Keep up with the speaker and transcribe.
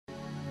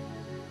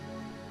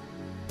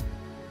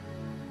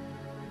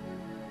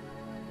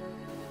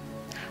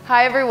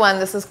Hi everyone,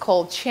 this is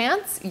Cole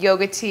Chance,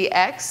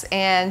 YOGATX,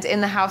 and in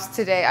the house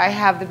today I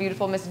have the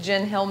beautiful Miss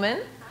Jen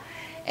Hilman.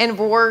 And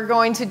we're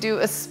going to do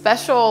a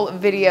special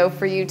video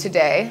for you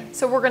today.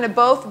 So we're going to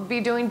both be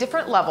doing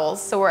different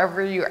levels, so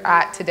wherever you're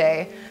at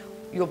today,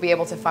 you'll be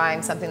able to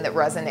find something that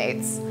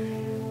resonates.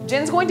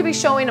 Jen's going to be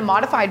showing a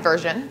modified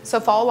version, so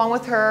follow along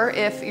with her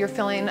if you're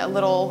feeling a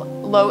little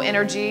low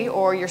energy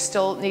or you're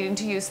still needing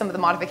to use some of the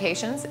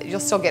modifications. You'll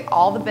still get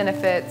all the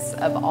benefits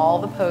of all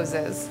the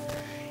poses.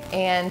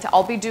 And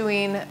I'll be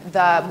doing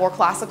the more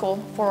classical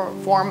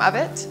form of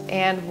it,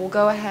 and we'll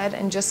go ahead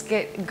and just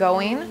get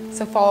going.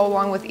 So follow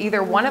along with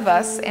either one of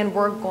us, and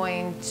we're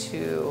going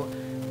to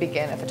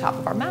begin at the top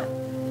of our mat.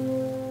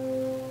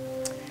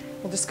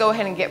 We'll just go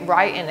ahead and get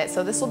right in it.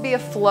 So this will be a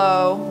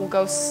flow. We'll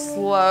go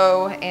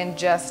slow and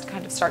just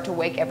kind of start to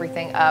wake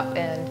everything up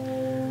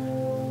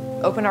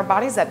and open our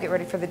bodies up, get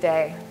ready for the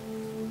day.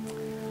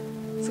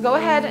 So go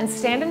ahead and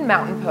stand in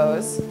mountain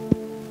pose.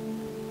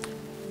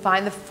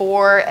 Find the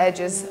four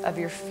edges of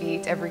your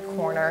feet, every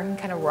corner, and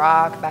kind of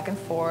rock back and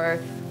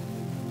forth.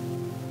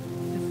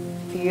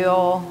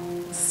 Feel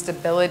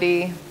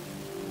stability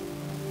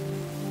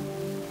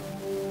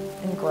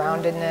and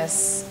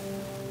groundedness.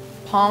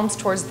 Palms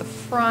towards the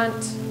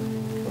front.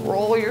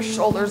 Roll your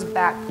shoulders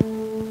back,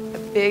 a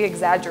big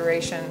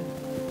exaggeration.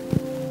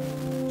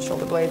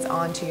 Shoulder blades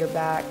onto your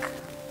back.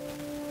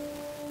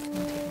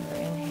 Taking your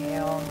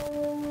inhale.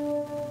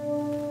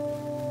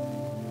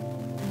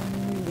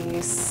 And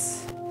release.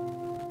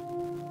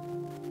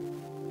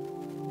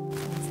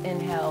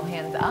 Inhale,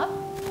 hands up,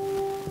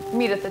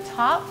 meet at the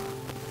top,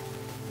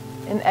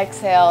 and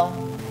exhale,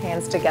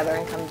 hands together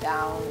and come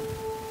down.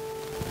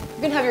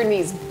 You can have your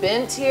knees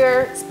bent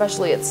here,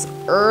 especially it's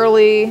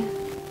early.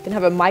 You can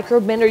have a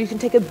micro bend or you can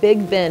take a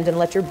big bend and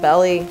let your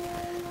belly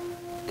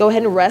go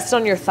ahead and rest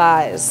on your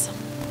thighs.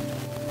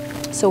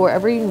 So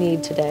wherever you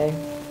need today,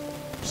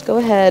 just go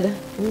ahead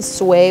and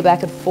sway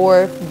back and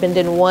forth, bend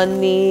in one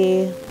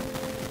knee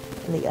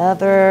and the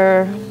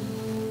other.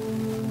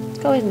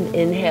 Go ahead and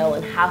inhale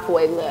and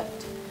halfway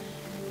lift.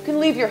 You can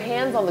leave your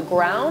hands on the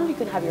ground. You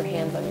can have your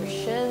hands on your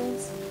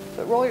shins,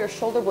 but roll your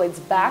shoulder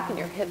blades back and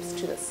your hips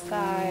to the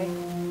sky.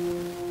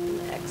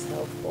 And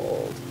exhale,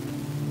 fold.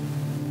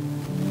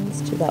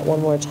 Let's do that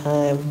one more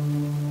time.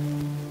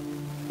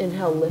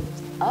 Inhale,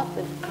 lift up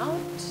and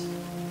out.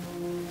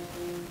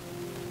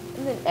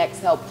 And then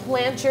exhale,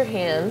 plant your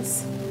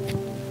hands.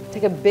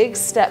 Take a big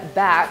step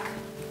back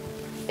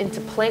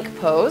into plank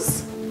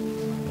pose.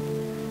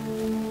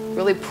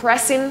 Really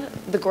pressing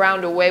the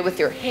ground away with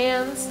your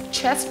hands,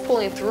 chest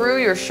pulling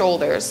through your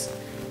shoulders,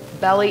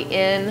 belly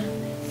in,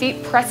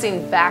 feet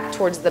pressing back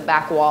towards the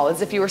back wall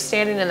as if you were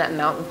standing in that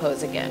mountain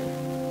pose again.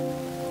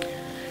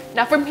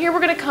 Now from here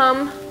we're going to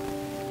come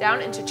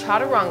down into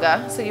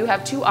chaturanga, so you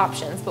have two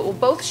options, but we'll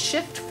both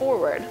shift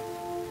forward.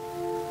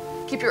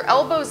 Keep your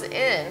elbows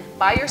in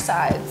by your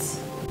sides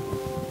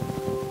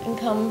and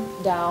come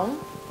down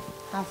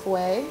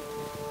halfway.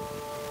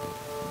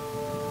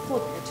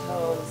 Flip your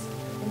toes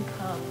and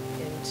come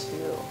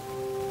into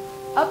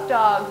up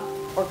dog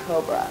or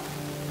cobra.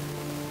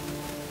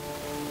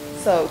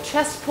 So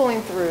chest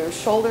pulling through,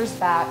 shoulders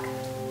back,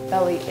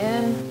 belly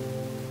in.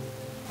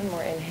 One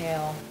more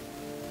inhale,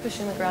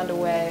 pushing the ground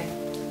away.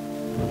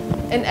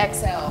 And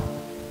exhale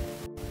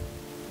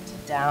to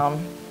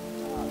down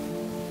dog.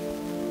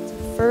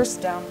 So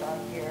first down dog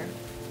here.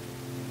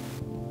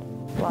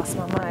 Lost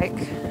my mic.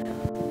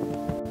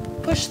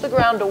 Push the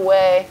ground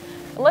away.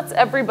 And let's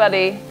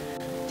everybody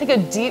take a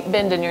deep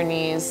bend in your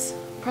knees.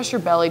 Press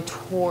your belly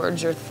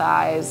towards your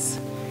thighs.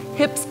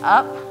 Hips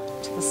up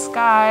to the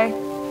sky.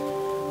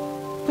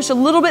 Push a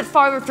little bit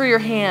farther through your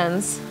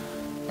hands.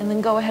 And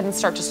then go ahead and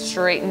start to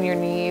straighten your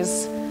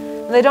knees.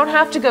 And they don't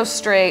have to go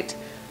straight,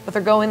 but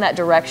they're going that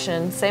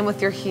direction. Same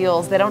with your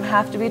heels. They don't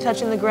have to be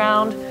touching the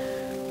ground,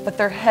 but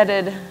they're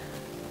headed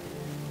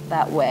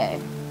that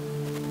way.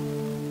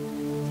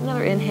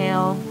 Another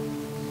inhale.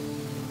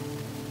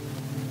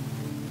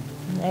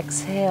 And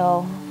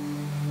exhale.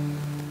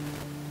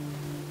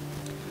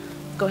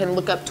 Go ahead and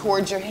look up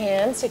towards your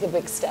hands. Take a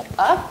big step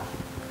up.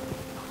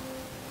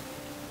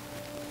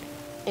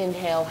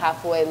 Inhale,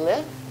 halfway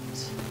lift.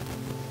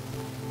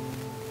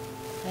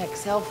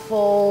 Exhale,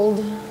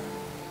 fold.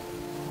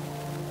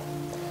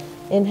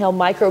 Inhale,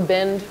 micro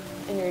bend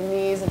in your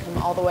knees and come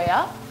all the way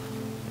up.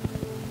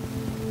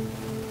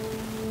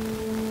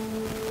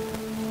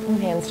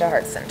 And hands to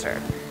heart center.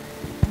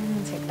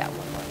 And take that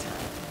one more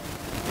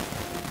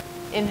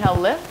time. Inhale,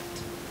 lift.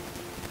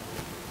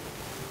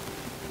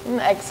 And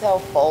exhale,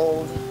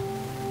 fold.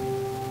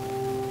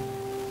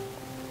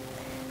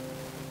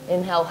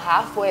 Inhale,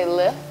 halfway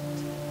lift.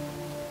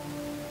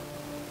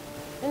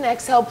 And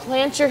exhale,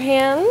 plant your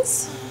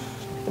hands.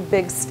 A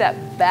big step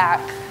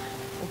back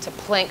into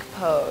plank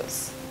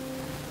pose.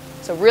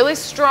 So really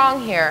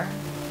strong here.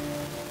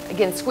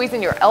 Again,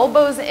 squeezing your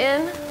elbows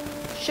in,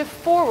 shift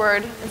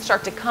forward and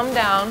start to come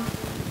down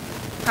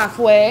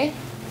halfway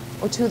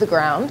or to the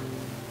ground.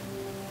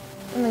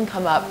 And then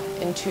come up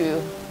into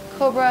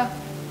cobra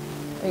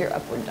or your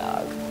upward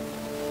dog.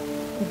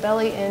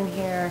 Belly in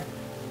here,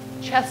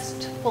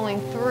 Chest pulling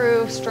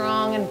through,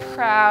 strong and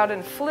proud,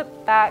 and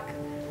flip back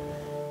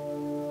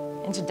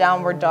into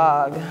downward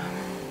dog.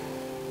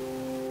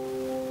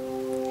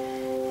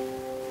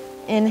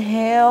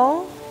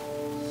 Inhale,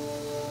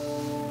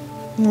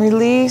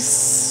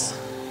 release.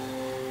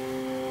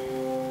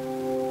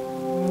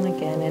 And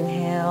again,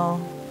 inhale,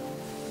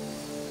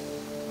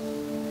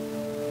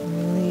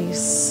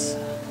 release.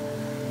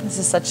 This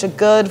is such a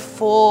good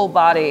full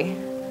body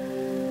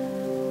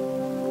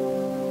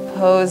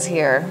pose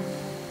here.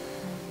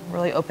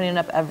 Really opening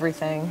up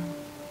everything.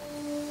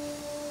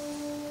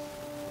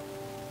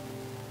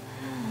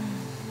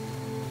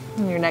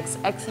 And your next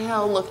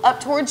exhale, look up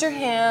towards your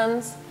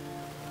hands.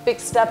 Big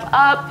step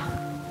up.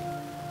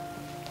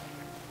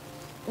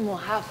 And we'll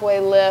halfway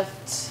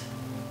lift.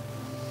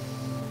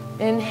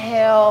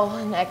 Inhale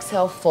and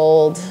exhale,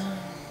 fold.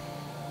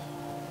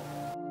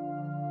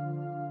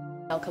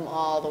 Now come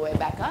all the way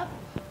back up.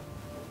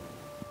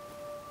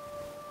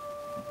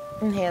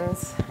 And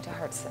hands to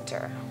heart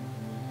center.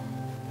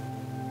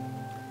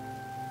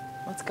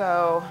 Let's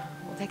go,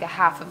 we'll take a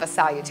half of a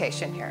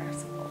salutation here.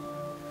 So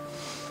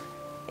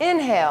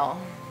inhale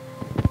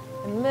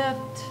and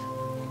lift.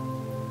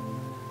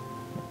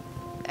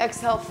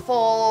 Exhale,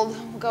 fold.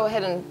 We'll go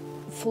ahead and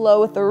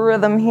flow with the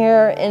rhythm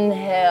here.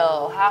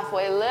 Inhale,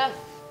 halfway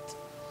lift.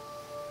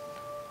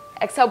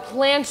 Exhale,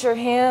 plant your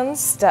hands,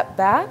 step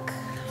back.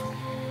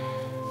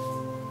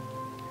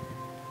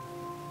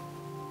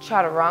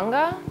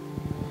 Chaturanga.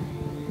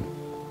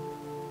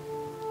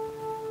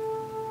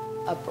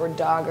 Upward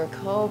dog or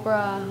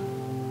cobra,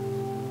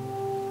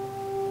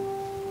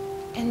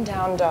 and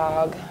down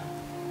dog,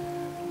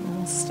 and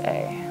we'll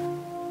stay.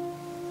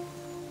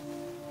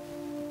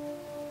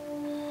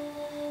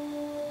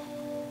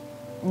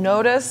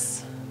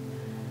 Notice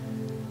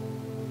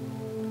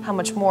how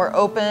much more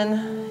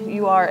open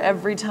you are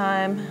every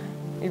time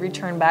you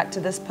return back to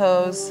this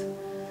pose.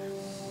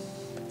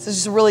 This is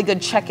just a really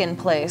good check-in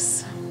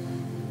place.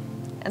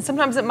 And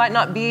sometimes it might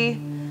not be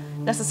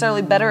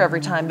necessarily better every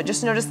time, but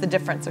just notice the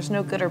difference. There's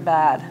no good or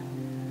bad.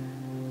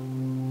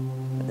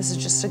 But this is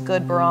just a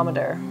good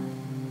barometer.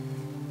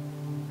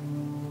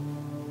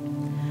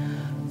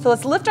 So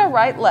let's lift our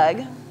right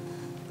leg.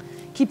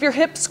 Keep your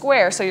hips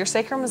square so your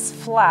sacrum is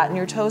flat and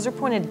your toes are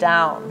pointed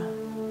down.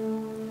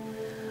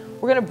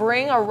 We're gonna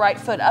bring our right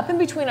foot up in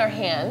between our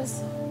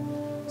hands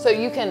so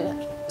you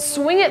can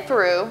swing it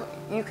through,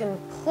 you can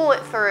pull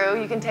it through,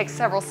 you can take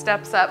several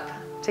steps up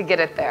to get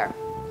it there.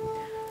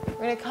 We're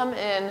gonna come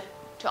in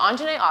to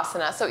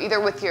Anjaneyasana, so either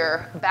with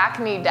your back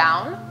knee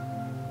down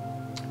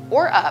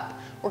or up.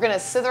 We're gonna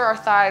sither our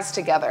thighs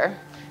together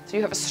so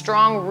you have a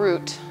strong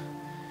root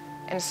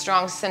and a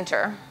strong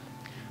center.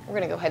 We're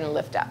gonna go ahead and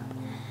lift up.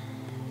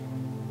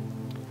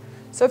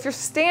 So if you're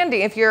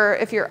standing, if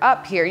you're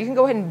up here, you can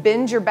go ahead and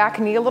bend your back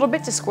knee a little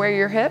bit to square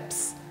your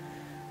hips.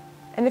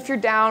 And if you're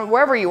down,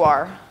 wherever you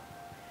are,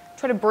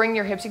 try to bring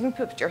your hips. You can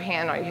put your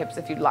hand on your hips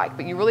if you'd like,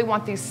 but you really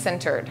want these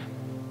centered.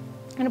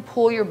 You're gonna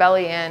pull your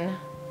belly in.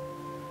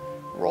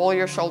 Roll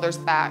your shoulders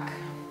back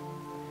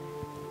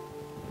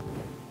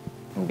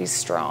and be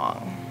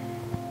strong.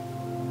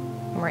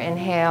 And we're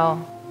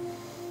inhale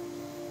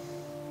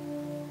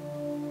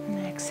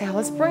and exhale.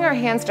 Let's bring our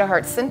hands to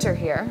heart center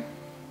here.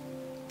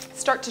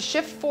 Start to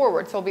shift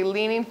forward, so we'll be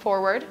leaning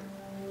forward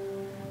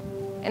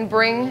and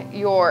bring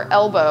your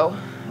elbow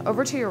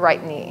over to your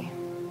right knee.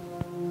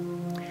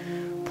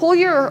 Pull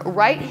your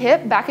right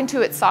hip back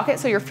into its socket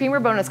so your femur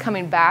bone is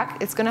coming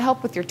back. It's gonna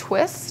help with your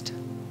twist.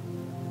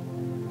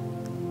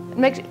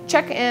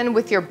 Check in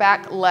with your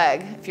back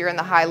leg if you're in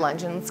the high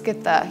lunge, and let's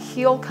get the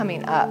heel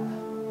coming up.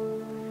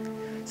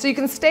 So you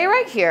can stay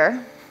right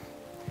here.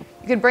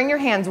 You can bring your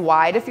hands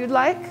wide if you'd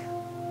like.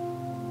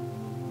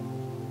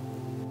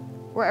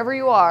 Wherever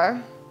you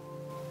are,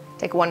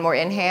 take one more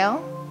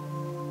inhale.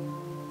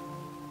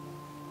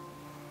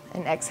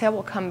 And exhale,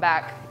 we'll come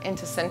back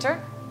into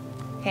center.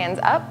 Hands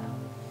up.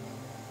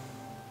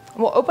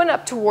 And we'll open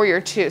up to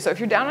Warrior Two. So if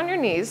you're down on your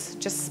knees,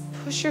 just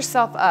push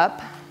yourself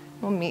up.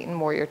 We'll meet in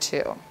Warrior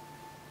Two.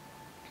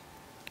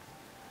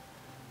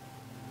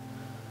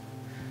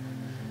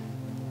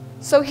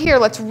 So here,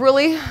 let's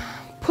really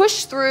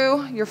push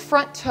through your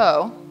front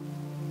toe.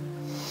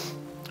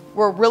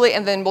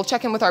 And then we'll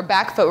check in with our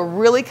back foot. We're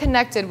really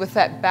connected with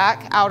that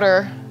back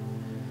outer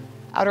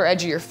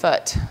edge of your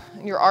foot.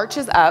 Your arch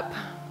is up,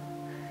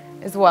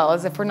 as well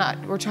as if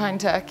we're trying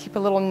to keep a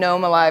little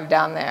gnome alive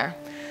down there.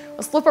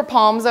 Let's flip our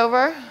palms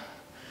over.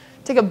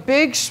 Take a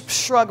big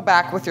shrug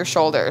back with your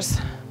shoulders.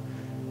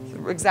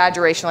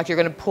 Exaggeration, like you're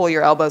gonna pull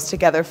your elbows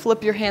together.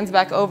 Flip your hands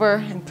back over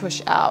and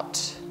push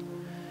out.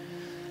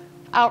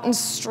 Out and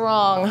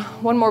strong.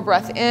 One more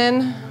breath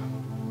in.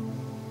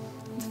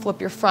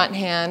 Flip your front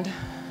hand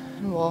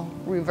and we'll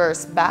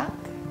reverse back.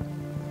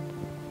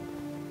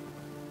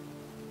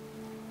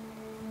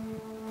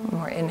 One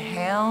more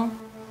inhale.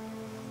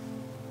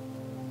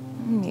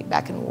 Meet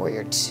back in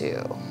Warrior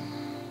Two.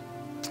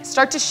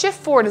 Start to shift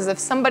forward as if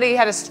somebody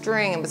had a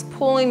string and was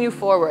pulling you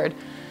forward.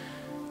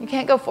 You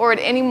can't go forward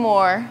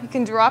anymore. You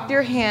can drop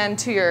your hand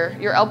to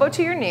your elbow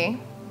to your knee,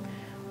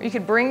 Or you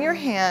could bring your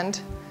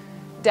hand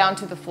down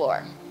to the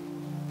floor,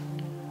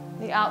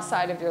 the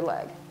outside of your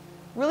leg.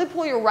 Really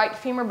pull your right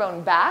femur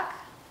bone back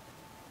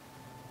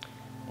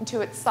into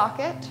its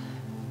socket.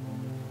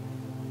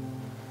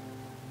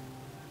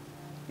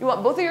 You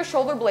want both of your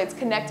shoulder blades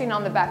connecting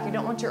on the back. You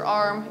don't want your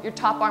arm, your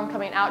top arm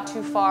coming out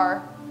too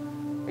far,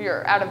 or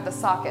you're out of the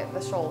socket,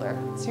 the shoulder.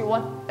 So you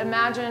want,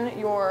 imagine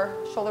your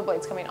shoulder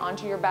blades coming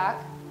onto your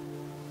back.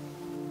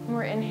 And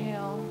we're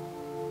inhale.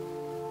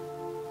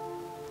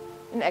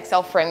 And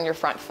exhale, frame your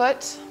front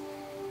foot.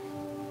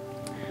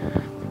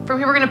 From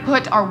here, we're gonna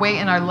put our weight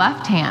in our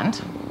left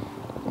hand.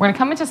 We're gonna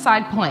come into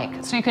side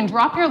plank. So you can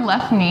drop your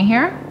left knee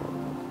here,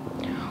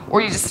 or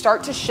you just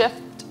start to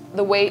shift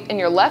the weight in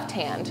your left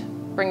hand.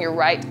 Bring your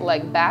right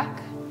leg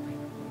back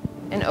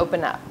and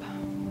open up.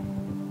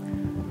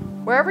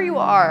 Wherever you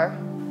are,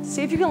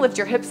 see if you can lift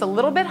your hips a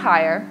little bit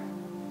higher.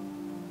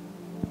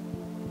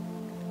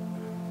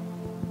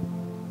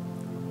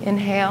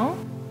 Inhale.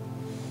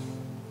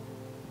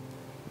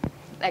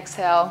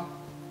 Exhale,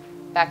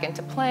 back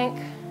into plank.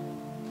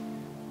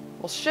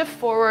 We'll shift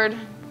forward.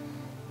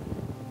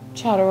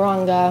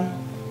 Chaturanga.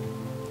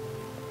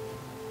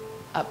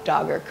 Up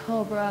dog or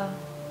cobra.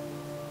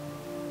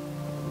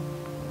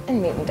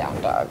 And meet in down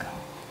dog.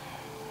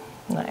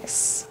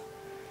 Nice.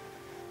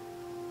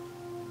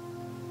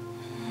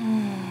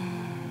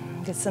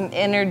 Get some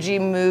energy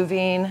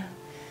moving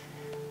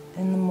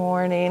in the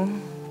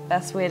morning.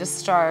 Best way to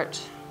start.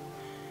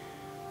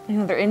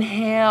 Another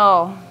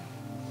inhale.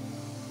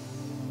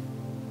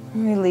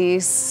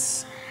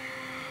 Release.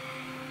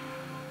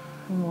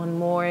 And one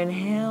more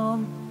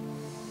inhale.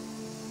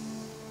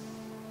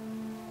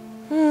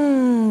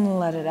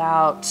 Let it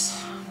out.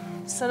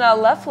 So now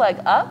left leg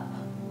up.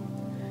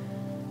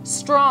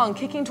 Strong,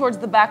 kicking towards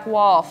the back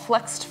wall.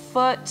 Flexed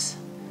foot,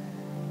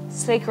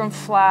 sacrum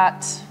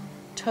flat,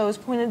 toes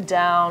pointed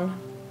down.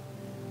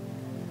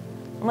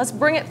 And let's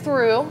bring it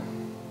through,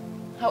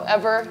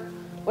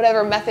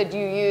 whatever method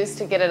you use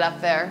to get it up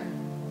there.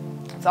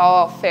 It's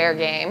all fair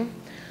game.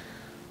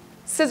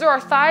 Scissor our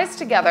thighs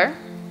together.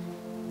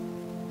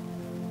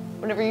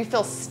 Whenever you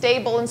feel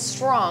stable and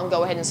strong,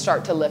 go ahead and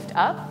start to lift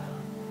up.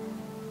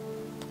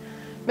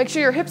 Make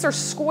sure your hips are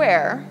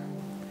square.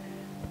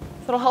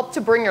 It'll help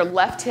to bring your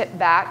left hip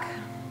back.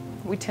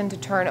 We tend to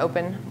turn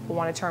open. We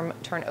want to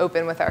turn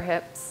open with our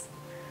hips.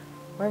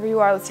 Wherever you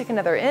are, let's take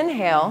another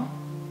inhale.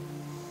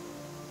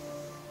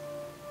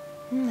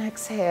 And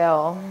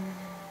exhale.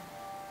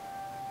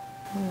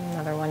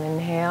 Another one,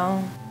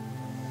 inhale.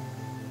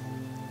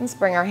 Let's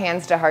bring our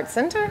hands to heart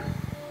center.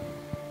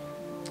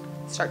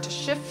 Start to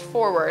shift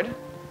forward,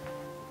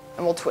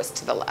 and we'll twist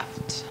to the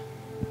left.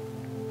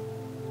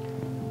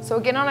 So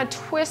again, on a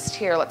twist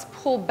here, let's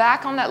pull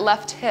back on that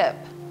left hip.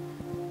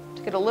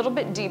 Get a little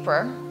bit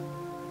deeper.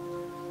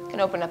 You can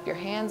open up your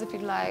hands if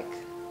you'd like.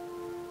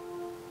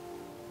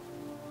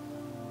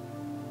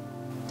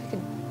 Take a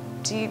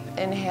deep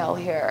inhale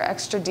here,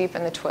 extra deep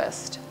in the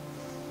twist.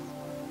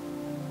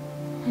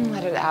 And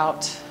let it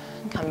out.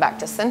 And come back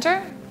to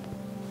center.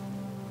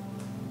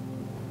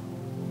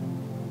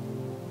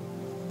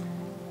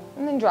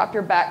 And then drop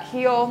your back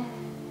heel,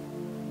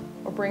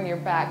 or bring your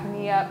back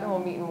knee up, and we'll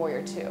meet in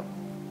warrior two.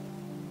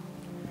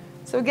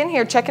 So again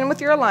here, check in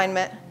with your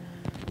alignment.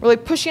 Really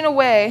pushing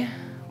away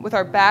with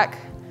our back,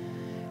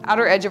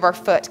 outer edge of our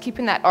foot,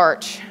 keeping that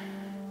arch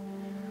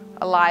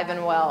alive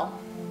and well.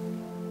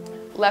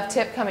 Left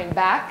hip coming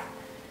back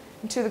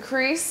into the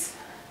crease,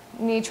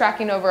 knee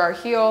tracking over our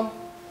heel,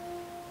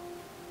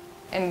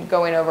 and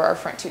going over our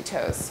front two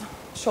toes.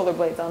 Shoulder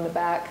blades on the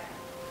back.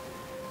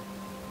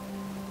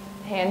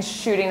 Hands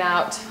shooting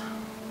out.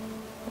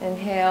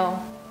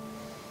 Inhale.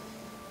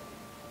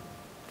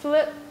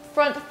 Flip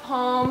front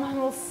palm, and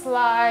we'll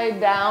slide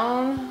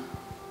down.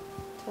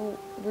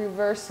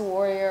 Reverse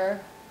warrior.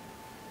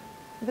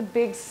 The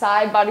big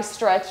side body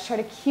stretch. Try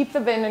to keep the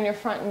bend in your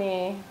front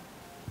knee.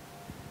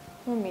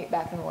 We'll meet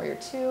back in warrior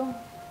two.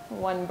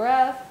 One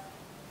breath.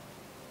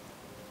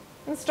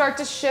 And start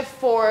to shift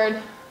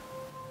forward.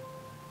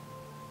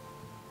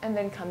 And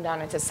then come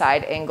down into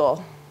side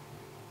angle.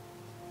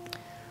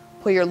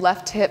 Pull your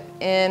left hip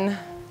in,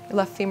 your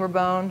left femur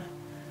bone.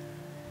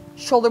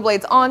 Shoulder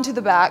blades onto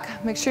the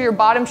back. Make sure your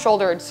bottom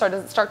shoulder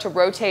start to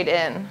rotate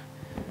in.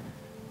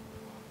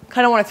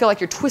 Kind of want to feel like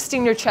you're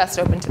twisting your chest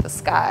open to the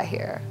sky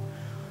here.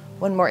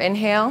 One more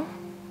inhale.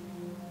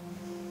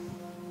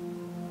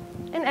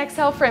 And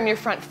exhale, frame your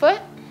front foot.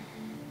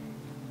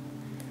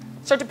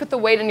 Start to put the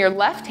weight in your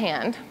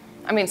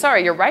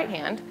your right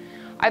hand.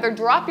 Either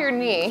drop your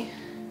knee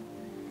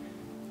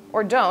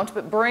or don't,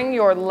 but bring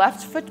your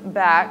left foot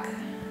back.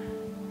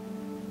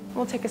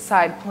 We'll take a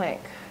side plank.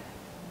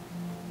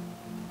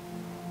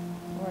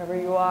 Wherever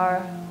you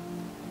are.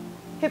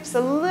 Hips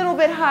a little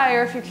bit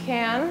higher if you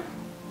can.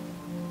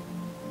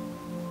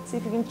 See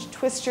if you can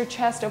twist your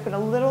chest open a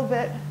little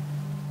bit.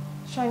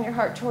 Shine your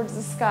heart towards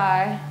the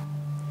sky.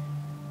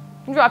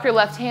 And drop your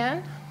left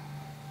hand.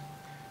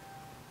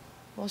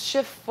 We'll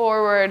shift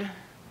forward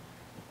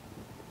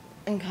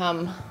and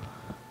come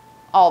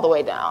all the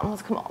way down.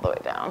 Let's come all the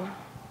way down.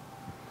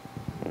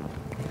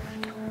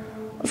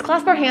 Let's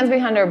clasp our hands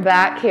behind our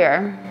back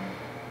here.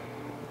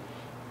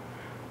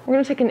 We're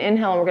gonna take an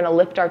inhale and we're gonna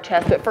lift our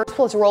chest, but first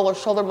let's roll our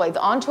shoulder blades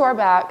onto our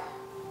back.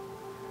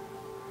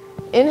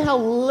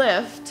 Inhale,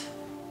 lift.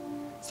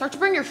 Start to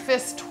bring your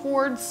fists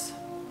towards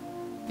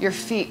your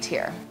feet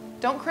here.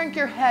 Don't crank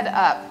your head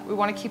up. We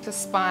wanna keep the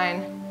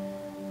spine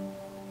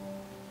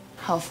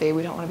healthy.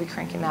 We don't wanna be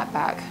cranking that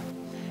back.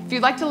 If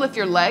you'd like to lift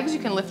your legs, you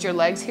can lift your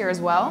legs here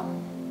as well.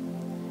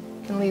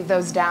 You can leave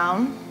those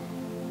down.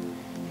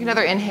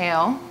 Another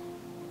inhale.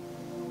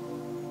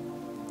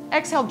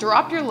 Exhale,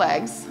 drop your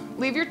legs.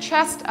 Leave your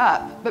chest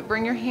up, but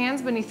bring your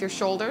hands beneath your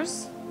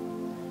shoulders.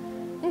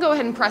 And go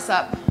ahead and press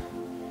up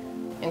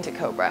into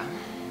Cobra.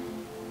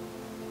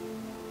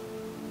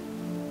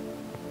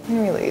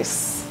 And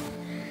release.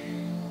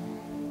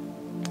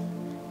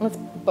 Let's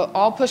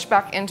all push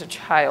back into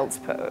Child's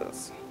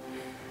Pose.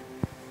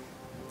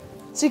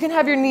 So you can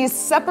have your knees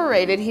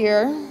separated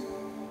here.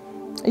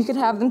 You can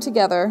have them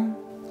together.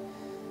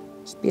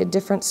 Just be a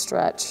different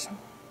stretch.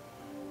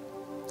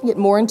 Get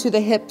more into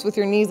the hips with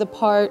your knees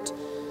apart,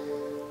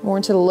 more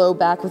into the low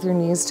back with your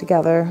knees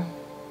together.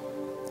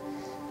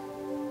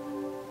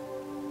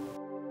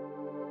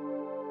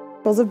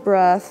 Cycles of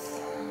breath.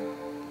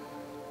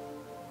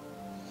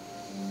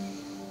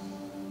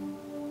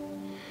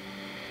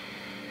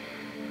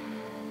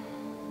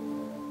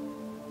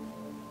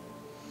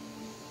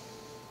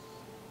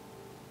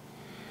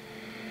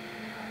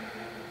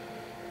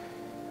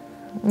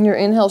 And your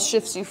inhale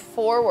shifts you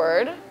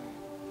forward.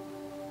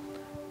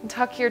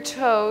 Tuck your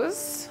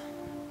toes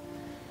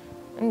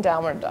and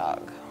downward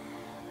dog.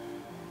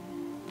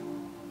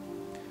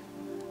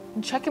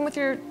 And check in with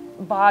your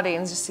body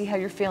and just see how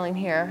you're feeling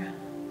here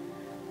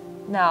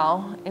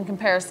now in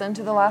comparison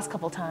to the last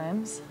couple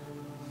times.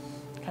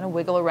 Kind of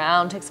wiggle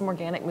around, take some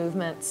organic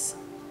movements.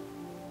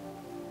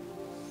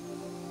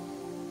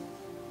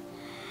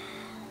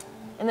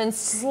 And then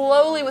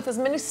slowly, with as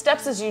many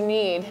steps as you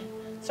need,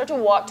 start to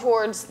walk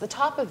towards the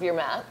top of your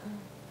mat.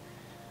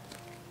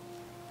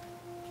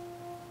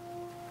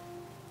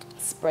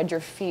 Spread your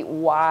feet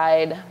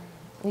wide.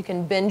 You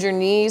can bend your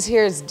knees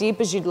here as deep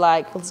as you'd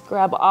like. Let's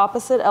grab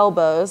opposite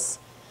elbows.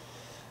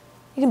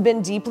 You can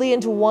bend deeply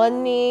into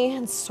one knee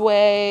and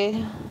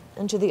sway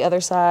into the other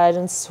side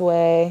and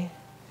sway.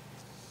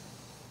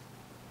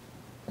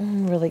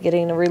 And really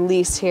getting a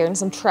release here and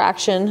some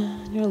traction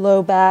in your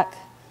low back.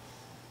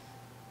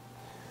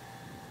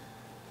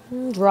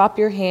 And drop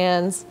your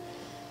hands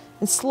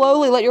and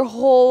slowly let your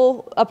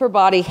whole upper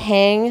body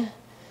hang.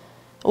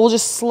 We'll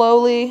just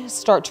slowly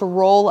start to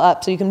roll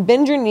up. So you can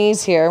bend your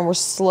knees here, and we're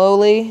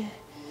slowly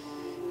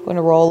going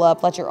to roll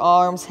up. Let your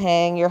arms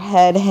hang, your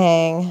head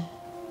hang.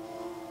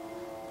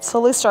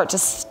 Slowly start to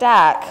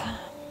stack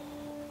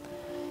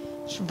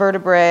each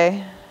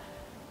vertebrae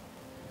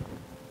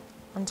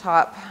on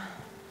top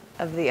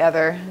of the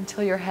other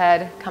until your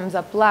head comes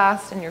up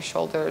last and your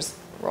shoulders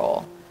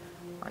roll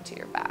onto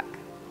your back.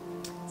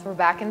 So we're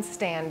back in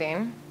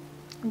standing.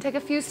 And take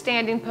a few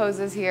standing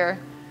poses here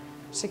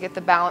to get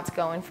the balance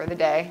going for the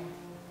day.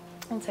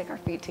 We'll take our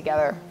feet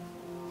together.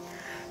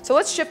 So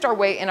let's shift our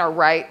weight in our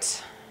right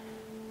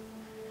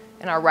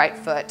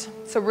foot.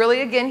 So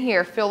really again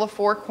here, feel the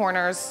four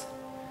corners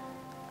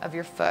of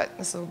your foot.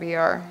 This will be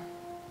our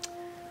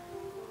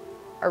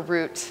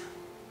root.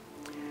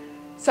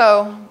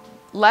 So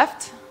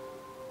left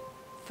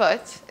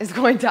foot is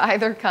going to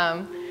either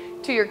come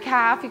to your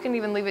calf. You can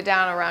even leave it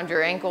down around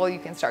your ankle. You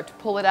can start to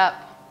pull it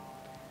up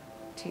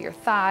to your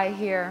thigh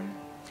here.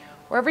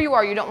 Wherever you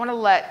are, you don't want to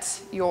let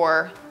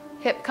your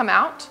hip come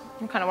out.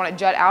 You kind of want to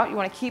jut out. You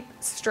want to keep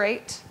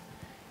straight.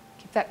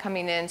 Keep that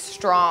coming in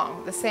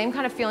strong. The same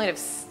kind of feeling of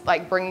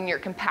like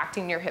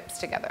compacting your hips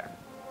together.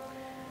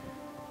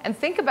 And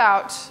think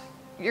about,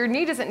 your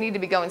knee doesn't need to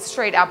be going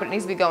straight out, but it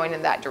needs to be going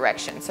in that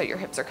direction. So your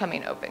hips are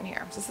coming open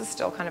here. So this is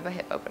still kind of a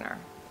hip opener.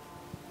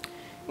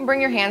 You can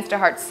bring your hands to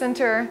heart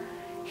center.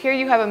 Here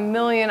you have a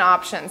million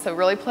options. So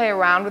really play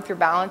around with your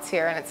balance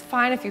here, and it's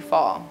fine if you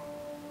fall.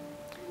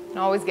 And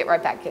always get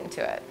right back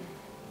into it.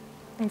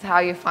 It's how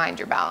you find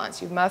your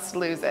balance. You must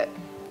lose it.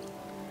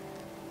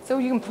 So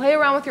you can play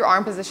around with your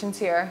arm positions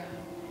here.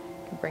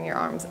 You can bring your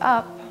arms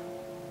up.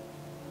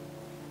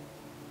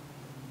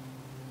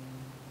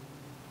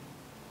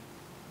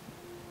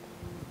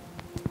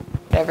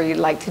 Whatever you'd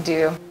like to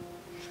do.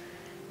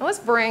 Now let's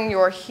bring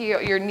your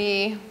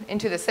knee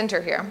into the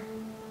center here.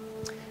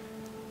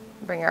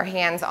 Bring our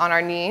hands on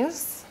our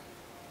knees.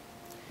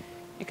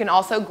 You can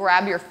also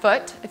grab your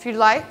foot if you'd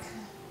like.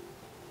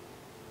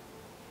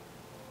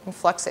 And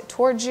flex it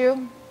towards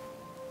you.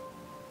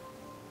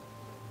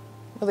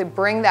 Really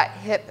bring that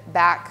hip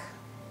back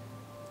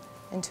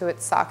into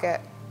its socket.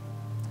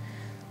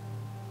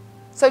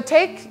 So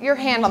take your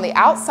hand on the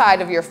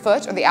outside of your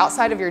foot or the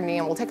outside of your knee,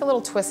 and we'll take a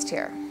little twist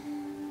here.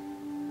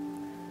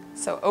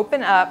 So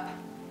open up,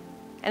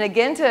 and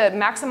again, to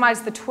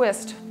maximize the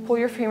twist, pull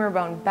your femur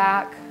bone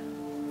back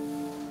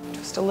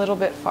just a little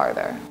bit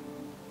farther.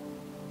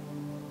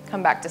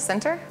 Come back to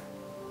center.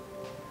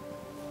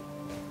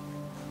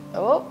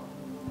 Oh.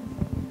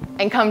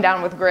 And come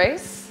down with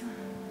grace,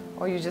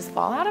 or you just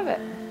fall out of it.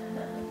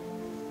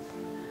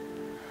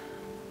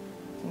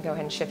 Go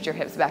ahead and shift your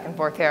hips back and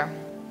forth here.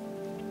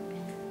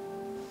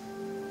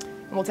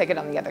 And we'll take it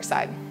on the other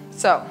side.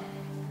 So,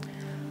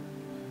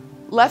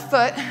 left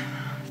foot,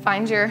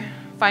 find your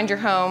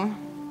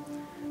home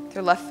with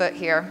your left foot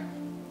here.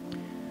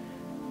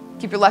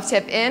 Keep your left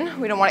hip in.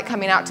 We don't want it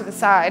coming out to the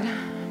side.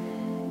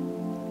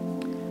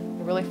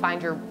 Really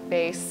find your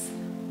base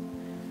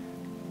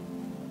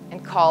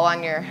and call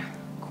on your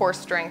core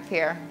strength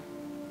here.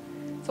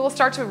 So we'll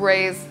start to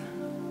raise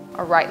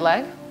our right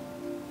leg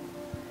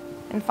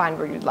and find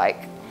where you'd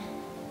like,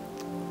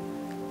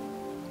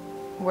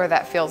 where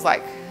that feels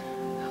like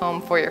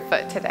home for your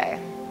foot today.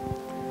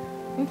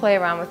 And play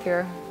around with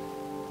your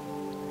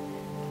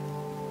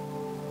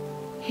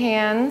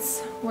hands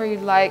where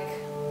you'd like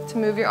to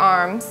move your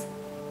arms.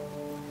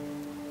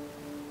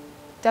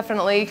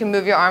 Definitely you can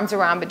move your arms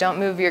around, but don't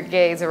move your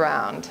gaze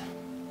around.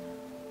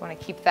 You want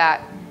to keep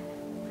that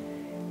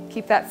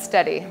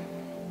steady.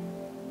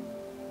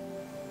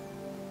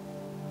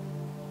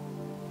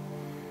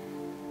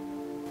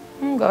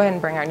 And go ahead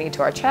and bring our knee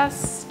to our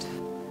chest.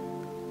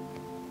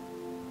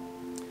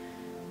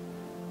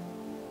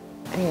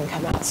 And you can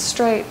come out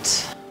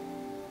straight.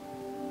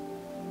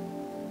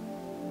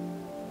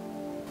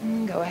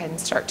 And go ahead and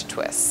start to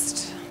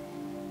twist.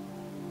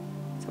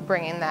 So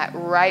bringing that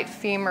right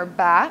femur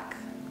back.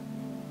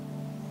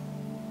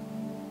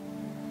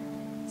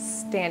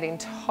 Standing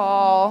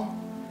tall,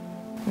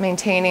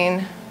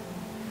 maintaining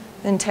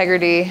the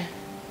integrity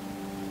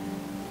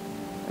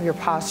of your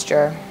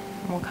posture.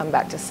 And we'll come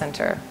back to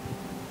center.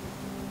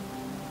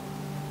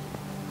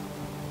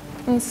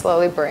 And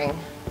slowly bring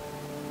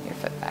your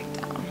foot back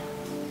down.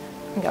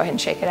 And go ahead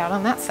and shake it out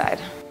on that side.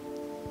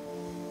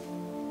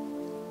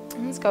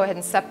 And let's go ahead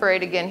and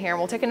separate again here.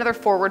 We'll take another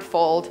forward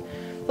fold.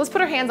 Let's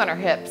put our hands on our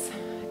hips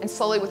and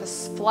slowly with a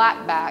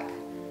flat back,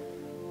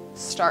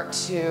 start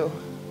to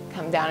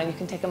come down, and you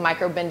can take a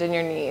micro bend in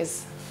your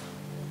knees.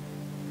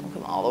 We'll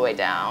come all the way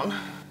down.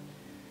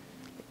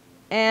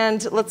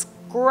 And let's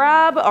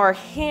grab our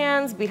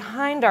hands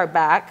behind our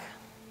back.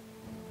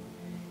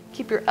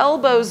 Keep your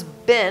elbows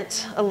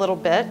bent a little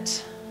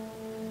bit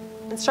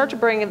and start to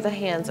bring the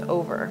hands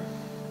over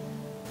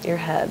your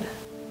head.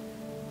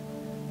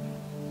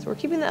 So we're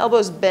keeping the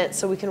elbows bent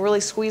so we can really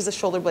squeeze the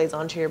shoulder blades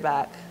onto your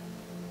back.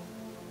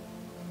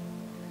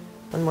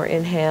 One more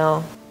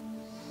inhale.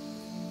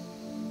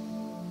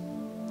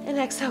 And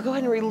exhale, go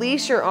ahead and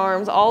release your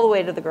arms all the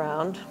way to the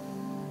ground.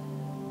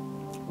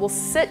 We'll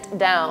sit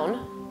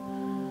down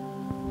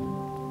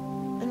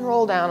and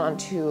roll down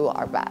onto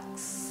our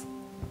backs.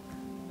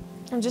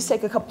 And just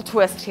take a couple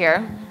twists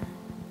here.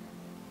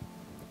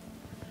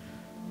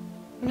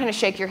 And kind of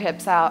shake your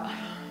hips out.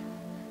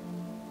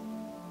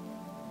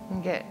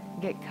 And get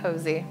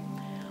cozy.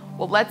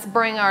 Well, let's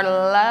bring our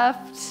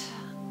left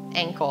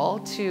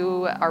ankle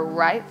to our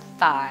right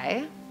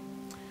thigh.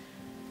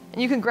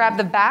 And you can grab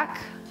the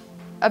back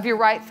of your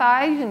right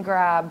thigh. You can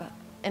grab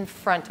in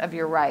front of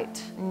your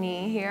right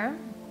knee here.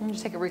 And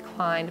just take a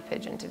reclined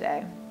pigeon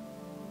today.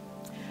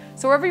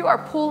 So wherever you are,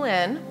 pull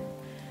in.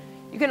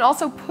 You can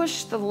also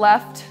push the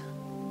left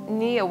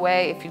knee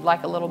away if you'd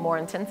like a little more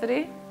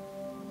intensity.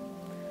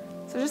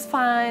 So just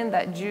find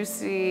that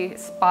juicy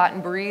spot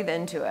and breathe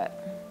into it.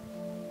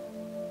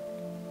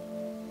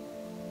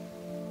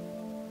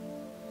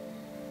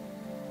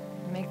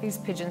 Make these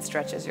pigeon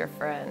stretches your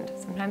friend.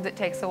 Sometimes it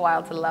takes a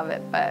while to love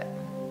it, but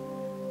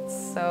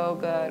it's so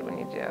good when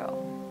you do.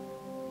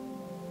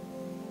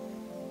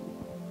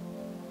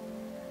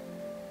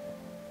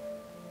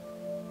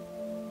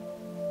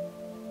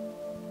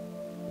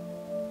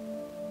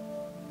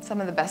 Some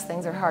of the best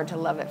things are hard to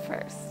love at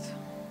first.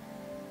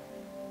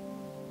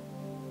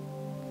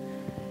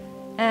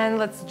 And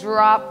let's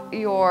drop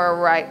your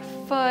right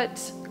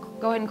foot.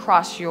 Go ahead and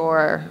cross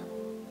your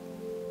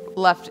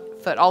left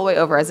foot all the way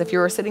over as if you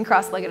were sitting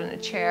cross-legged in a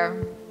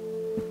chair.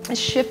 And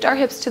shift our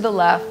hips to the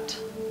left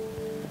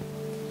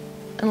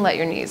and let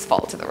your knees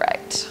fall to the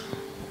right.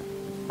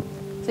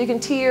 So you can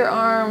tee your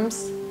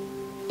arms.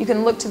 You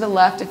can look to the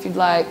left if you'd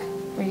like,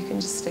 or you can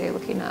just stay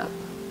looking up.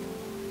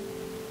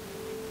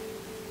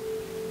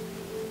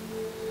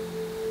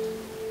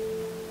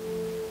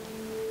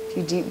 A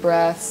few deep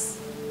breaths.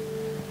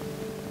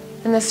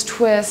 And this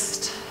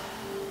twist,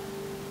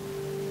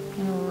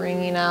 kind of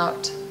wringing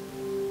out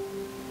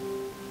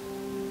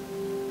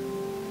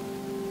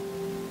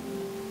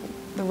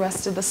the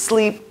rest of the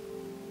sleep.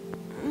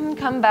 And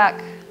come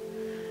back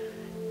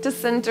to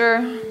center,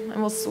 and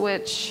we'll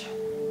switch.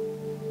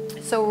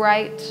 So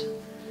right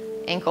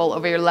ankle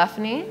over your left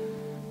knee,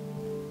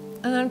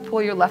 and then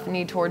pull your left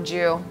knee towards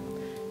you.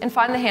 And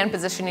find the hand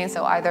positioning,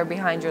 so either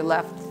behind your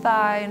left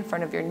thigh, in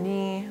front of your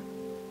knee.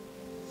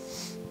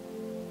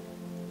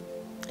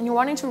 And you're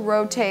wanting to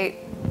rotate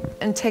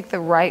and take the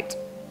right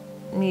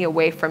knee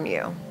away from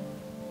you.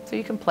 So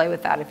you can play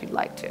with that if you'd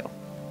like to.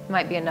 It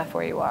might be enough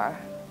where you are.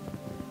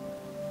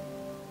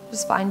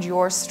 Just find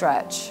your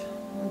stretch.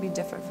 It'll be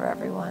different for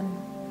everyone.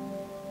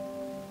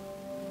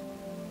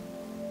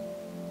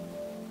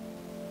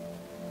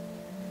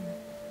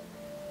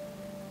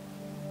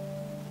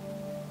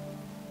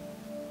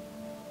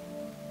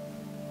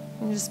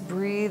 And just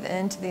breathe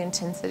into the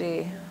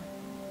intensity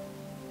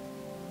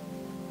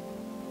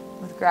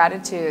with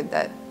gratitude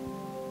that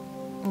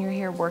you're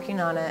here working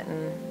on it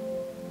and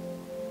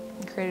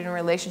creating a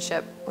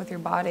relationship with your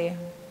body.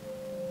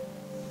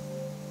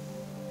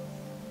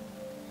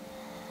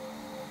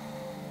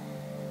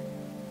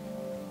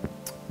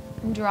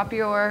 And drop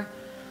your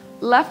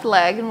left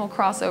leg and we'll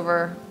cross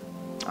over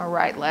our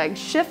right leg.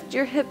 Shift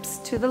your hips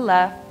to the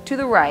left, to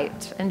the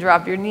right, and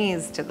drop your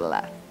knees to the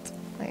left.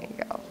 There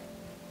you go.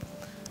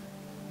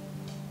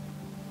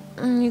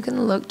 And you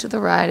can look to the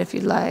right if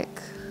you'd like.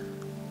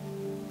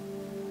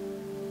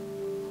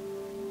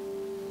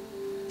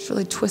 Just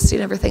really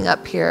twisting everything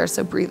up here,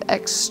 so breathe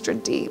extra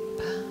deep.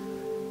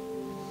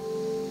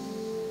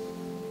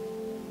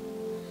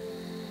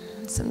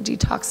 Some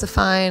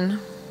detoxifying.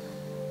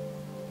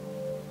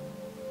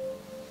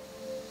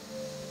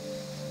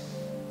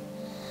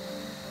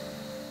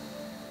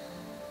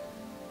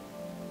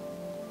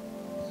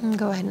 And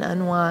go ahead and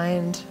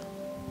unwind.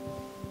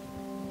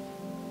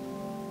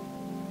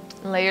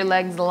 Lay your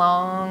legs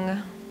long.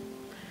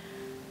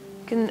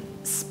 You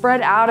can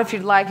spread out if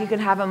you'd like. You can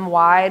have them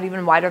wide,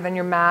 even wider than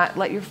your mat.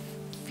 Let your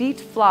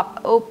feet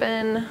flop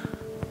open.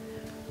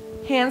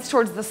 Hands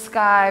towards the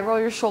sky. Roll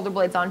your shoulder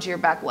blades onto your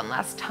back one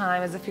last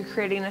time as if you're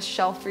creating a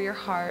shelf for your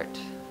heart.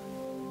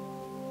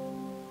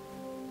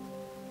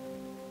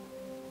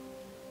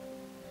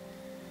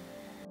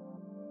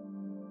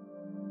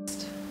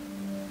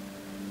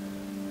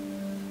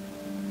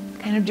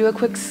 Kind of do a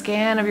quick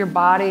scan of your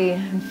body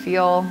and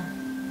feel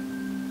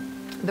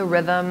the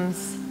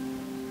rhythms,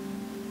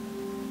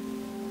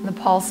 the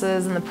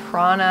pulses and the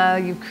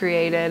prana you've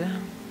created.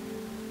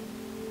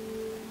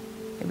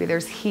 Maybe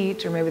there's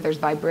heat or maybe there's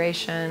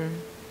vibration.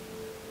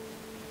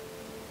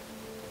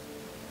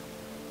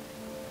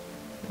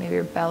 Maybe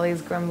your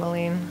belly's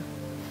grumbling.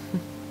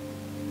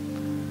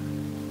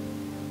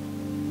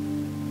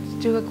 Just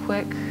do a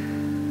quick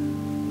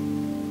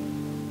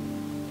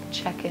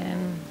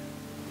check-in.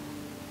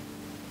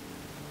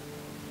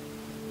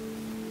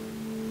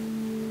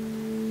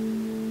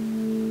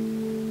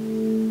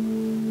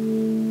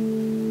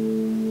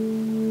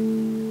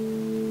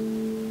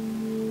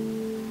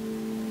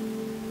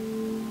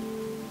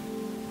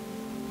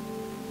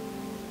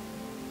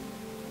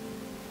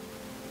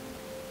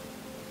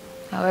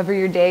 However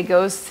your day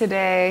goes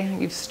today,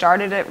 you've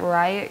started it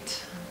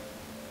right.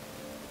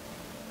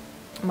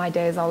 My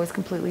day is always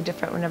completely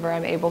different whenever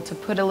I'm able to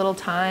put a little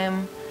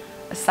time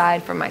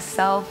aside for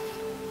myself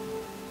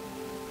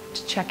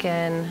to check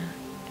in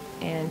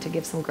and to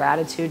give some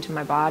gratitude to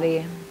my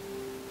body.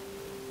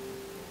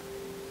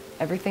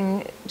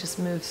 Everything just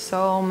moves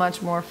so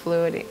much more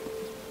fluid.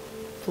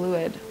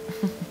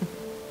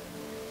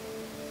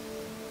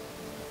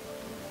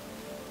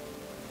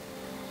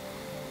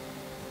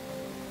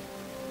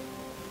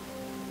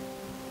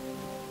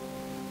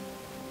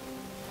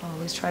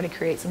 Always try to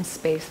create some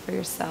space for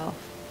yourself.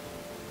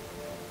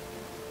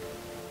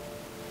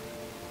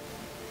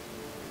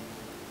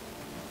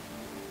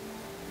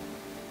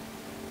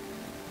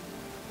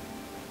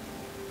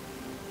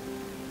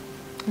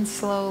 And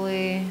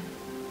slowly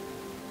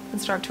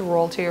start to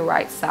roll to your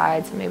right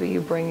side. So maybe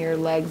you bring your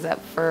legs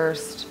up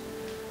first.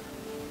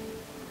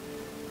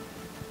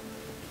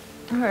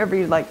 However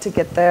you'd like to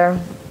get there.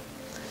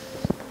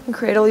 And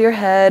cradle your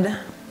head.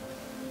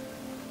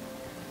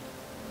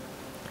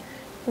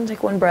 And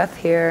take one breath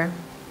here.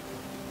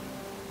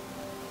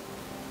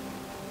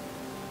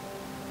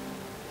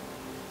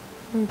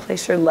 And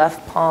place your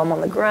left palm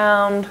on the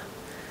ground.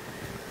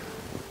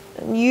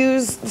 And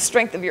use the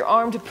strength of your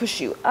arm to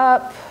push you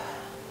up.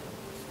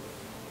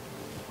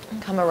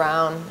 And come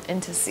around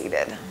into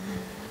seated.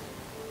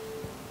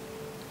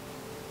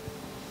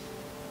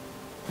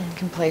 And you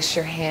can place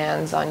your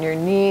hands on your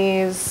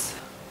knees.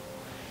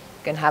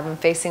 You can have them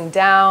facing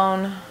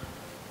down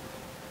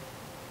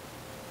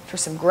for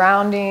some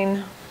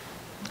grounding,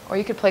 or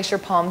you could place your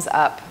palms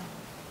up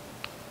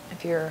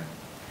if you're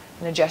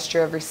in a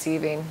gesture of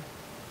receiving,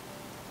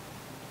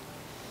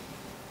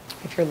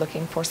 if you're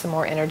looking for some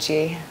more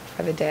energy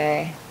for the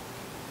day.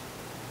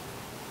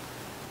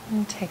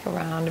 And take a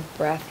round of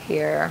breath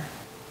here.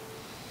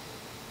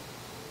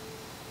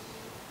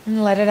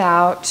 And let it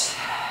out.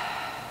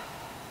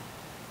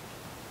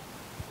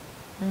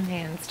 And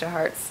hands to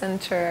heart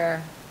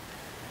center.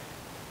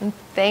 And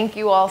thank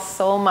you all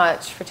so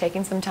much for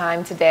taking some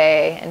time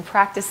today and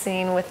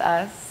practicing with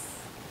us.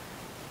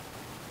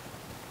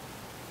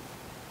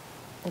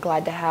 I'm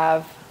glad to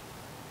have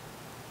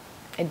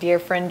a dear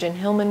friend Jen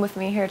Hilman with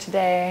me here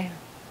today.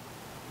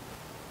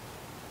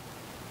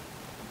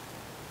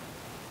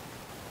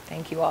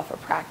 Thank you all for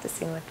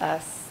practicing with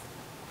us.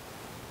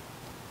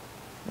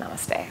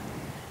 Namaste.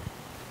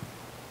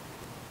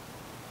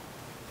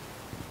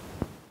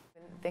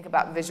 Think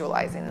about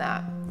visualizing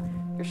that.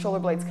 Your shoulder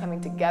blades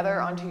coming together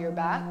onto your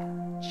back,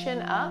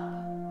 chin up,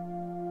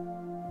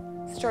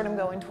 sternum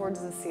going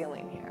towards the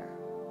ceiling here.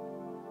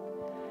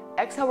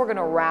 Exhale, we're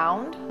gonna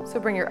round. So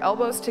bring your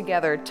elbows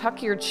together,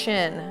 tuck your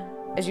chin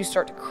as you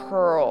start to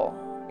curl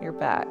your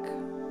back.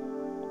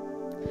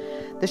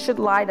 This should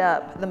light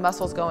up the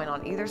muscles going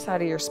on either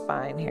side of your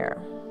spine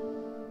here.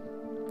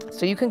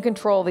 So you can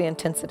control the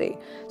intensity.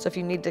 So if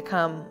you need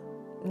to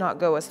not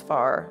go as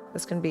far,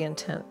 this can be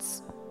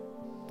intense.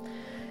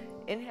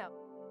 Inhale.